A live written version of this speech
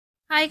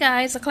Hi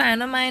guys, a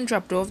client of mine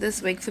dropped off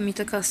this wig for me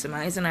to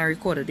customize and I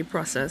recorded the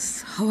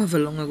process however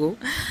long ago.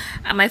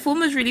 And my phone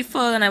was really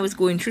full and I was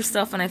going through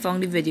stuff and I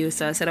found the video,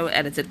 so I said I would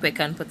edit it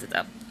quick and put it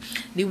up.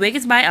 The wig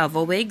is by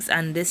Elva wigs,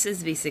 and this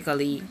is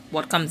basically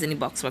what comes in the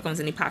box, what comes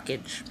in the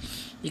package.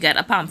 You get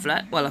a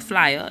pamphlet, well a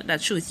flyer,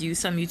 that shows you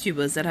some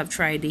YouTubers that have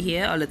tried the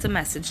hair, a little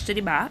message to the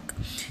back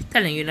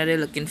telling you that they're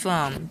looking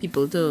for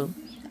people to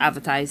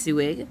advertise the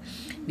wig.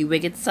 The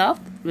wig itself,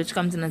 which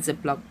comes in a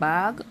Ziploc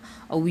bag,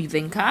 a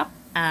weaving cap,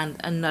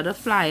 and another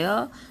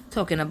flyer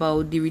talking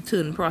about the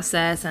return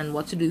process and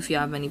what to do if you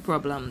have any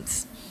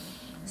problems.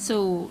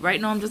 So right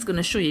now I'm just going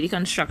to show you the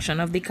construction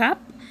of the cap.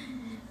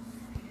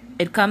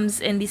 It comes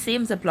in the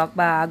same Ziploc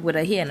bag with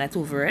a hairnet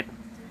over it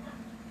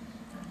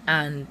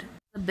and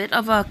a bit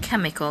of a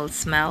chemical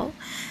smell.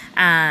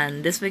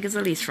 And this wig is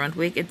a lace front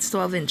wig. It's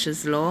 12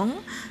 inches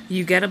long.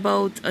 You get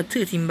about a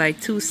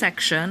 13x2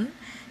 section.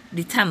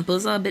 The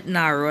temples are a bit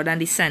narrower than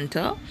the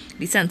center.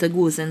 The center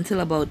goes until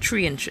about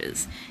 3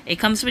 inches. It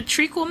comes with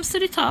 3 combs to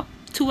the top,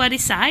 2 at the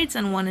sides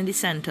and 1 in the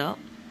center.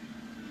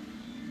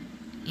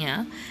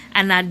 Yeah.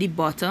 And at the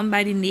bottom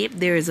by the nape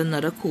there is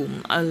another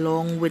comb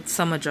along with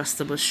some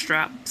adjustable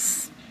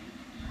straps.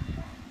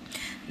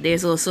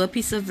 There's also a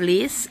piece of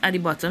lace at the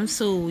bottom,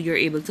 so you're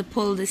able to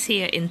pull this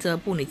hair into a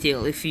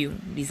ponytail if you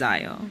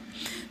desire.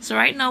 So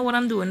right now what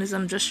I'm doing is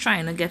I'm just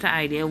trying to get an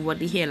idea of what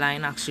the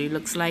hairline actually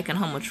looks like and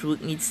how much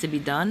work needs to be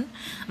done.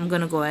 I'm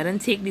going to go ahead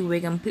and take the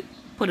wig and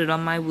put it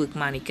on my work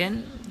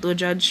mannequin. Don't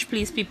judge,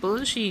 please,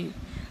 people. She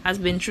has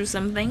been through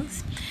some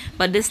things.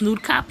 But this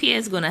nude cap here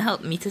is going to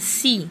help me to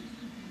see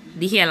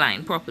the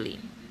hairline properly.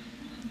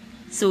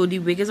 So the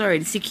wig is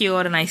already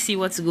secured and I see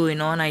what's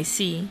going on. I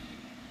see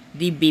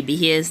the baby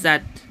hairs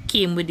that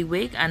came with the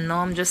wig, and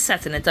now I'm just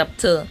setting it up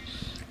to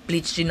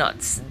bleach the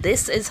knots.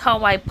 This is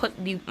how I put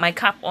my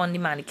cap on the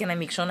mannequin. I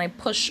make sure I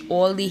push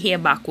all the hair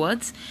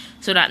backwards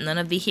so that none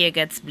of the hair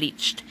gets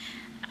bleached.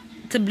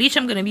 To bleach,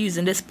 I'm going to be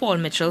using this Paul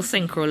Mitchell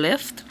Synchro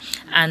Lift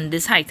and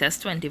this High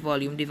Test 20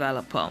 volume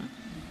developer.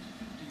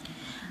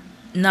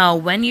 Now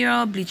when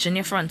you're bleaching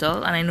your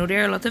frontal, and I know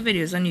there are a lot of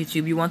videos on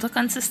YouTube, you want a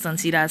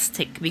consistency that's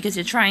thick because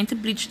you're trying to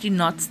bleach the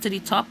knots to the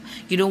top.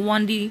 You don't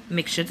want the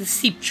mixture to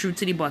seep through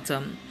to the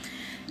bottom.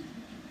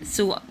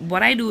 So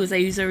what I do is I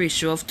use a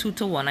ratio of 2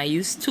 to 1. I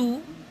use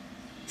 2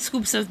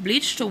 scoops of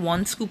bleach to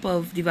 1 scoop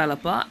of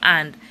developer,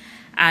 and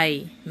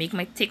I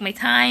take my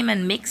time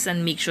and mix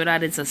and make sure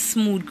that it's a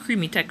smooth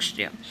creamy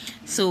texture.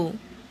 So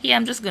here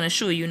I'm just going to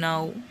show you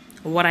now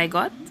what I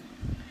got.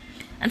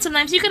 And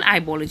sometimes you can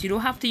eyeball it. You don't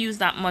have to use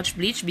that much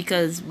bleach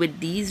because with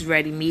these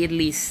ready-made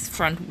lace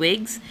front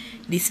wigs,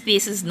 the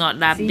space is not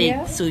that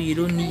big, so you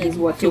don't need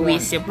to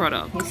waste your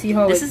product.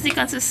 This is the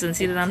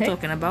consistency that I'm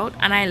talking about,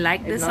 and I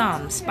like this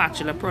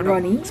spatula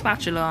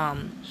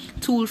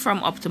tool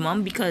from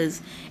Optimum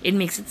because it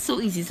makes it so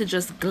easy to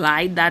just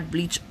glide that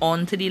bleach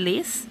onto the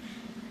lace.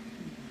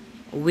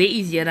 Way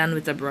easier than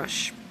with a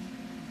brush.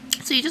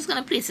 So you're just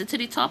going to place it to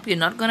the top. You're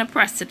not going to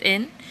press it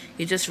in.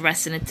 You're just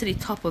resting it to the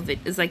top of it.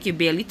 It's like you're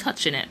barely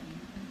touching it.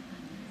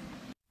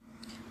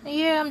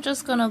 Here I'm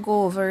just going to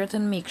go over it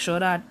and make sure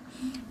that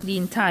the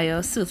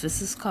entire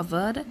surface is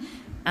covered.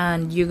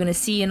 And you're going to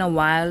see in a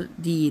while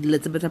the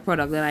little bit of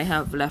product that I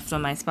have left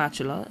on my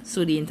spatula.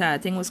 So the entire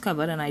thing was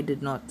covered and I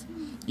did not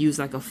use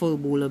like a full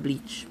bowl of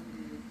bleach.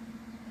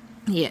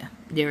 Yeah,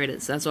 there it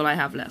is. That's all I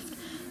have left.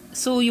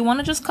 So you want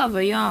to just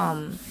cover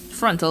your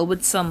frontal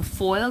with some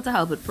foil to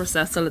help it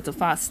process a little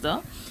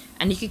faster,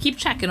 and you can keep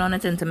checking on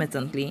it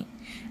intermittently.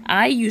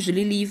 I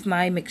usually leave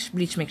my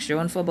bleach mixture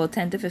on for about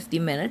 10 to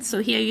 15 minutes, so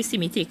here you see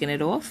me taking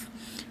it off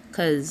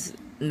because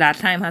that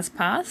time has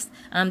passed,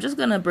 and I'm just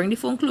gonna bring the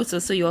phone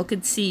closer so you all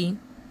could see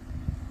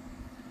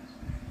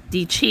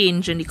the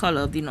change in the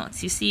color of the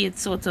knots. You see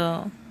it's sort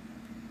of,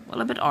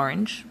 well, a bit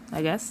orange,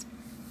 I guess.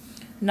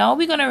 Now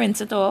we're gonna rinse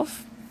it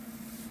off.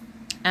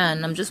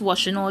 And I'm just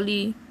washing all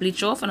the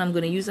bleach off, and I'm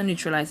going to use a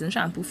neutralizing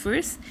shampoo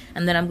first,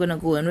 and then I'm going to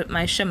go in with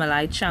my Shimmer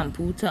Light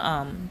shampoo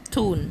to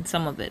tone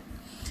some of it.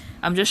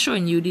 I'm just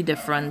showing you the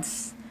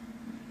difference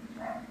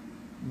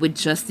with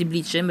just the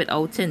bleaching,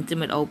 without tinting,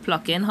 without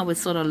plucking, how it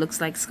sort of looks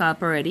like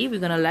scalp already.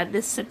 We're going to let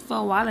this sit for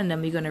a while and then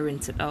we're going to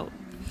rinse it out.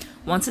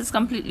 Once it's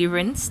completely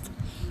rinsed,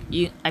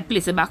 I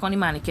place it back on the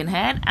mannequin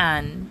head,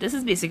 and this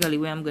is basically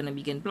where I'm going to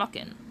begin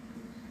plucking.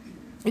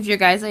 If you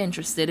guys are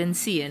interested in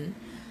seeing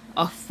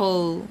a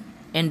full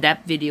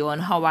in-depth video on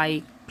how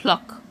I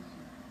pluck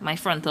my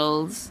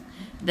frontals,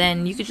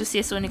 then you could just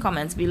say so in the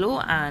comments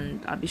below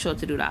and I'll be sure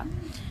to do that.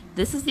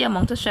 This is the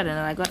amount of shedding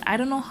that I got. I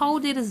don't know how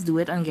they just do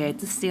it and get it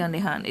to stay on the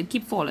hand. It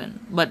keep falling,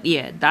 but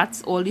yeah,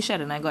 that's all the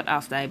shedding I got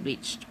after I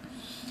bleached.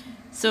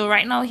 So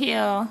right now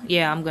here,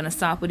 yeah, I'm gonna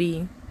start with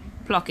the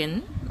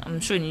plucking.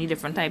 I'm showing you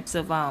different types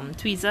of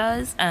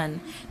tweezers,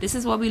 and this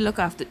is what we look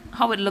after,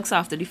 how it looks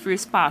after the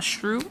first pass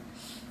through.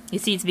 You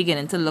see it's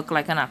beginning to look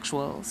like an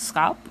actual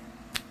scalp.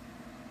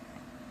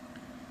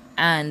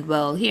 And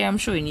well, here I'm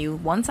showing you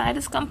one side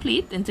is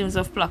complete in terms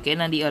of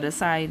plucking and the other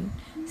side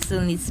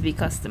still needs to be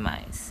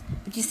customized.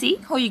 But you see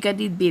how you get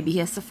the baby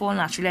hairs to fall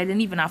naturally. I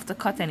didn't even have to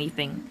cut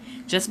anything.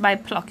 Just by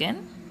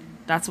plucking,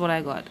 That's what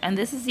I got. And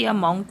this is the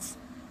amount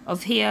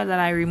of hair that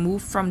I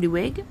removed from the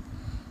wig.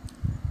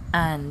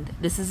 And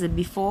this is it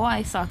before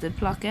I started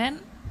plucking.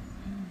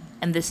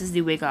 And this is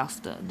the wig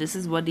after. This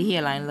is what the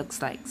hairline looks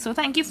like. So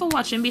thank you for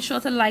watching. Be sure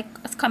to like,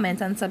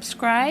 comment, and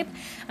subscribe.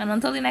 And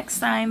until the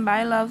next time,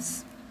 bye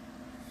loves.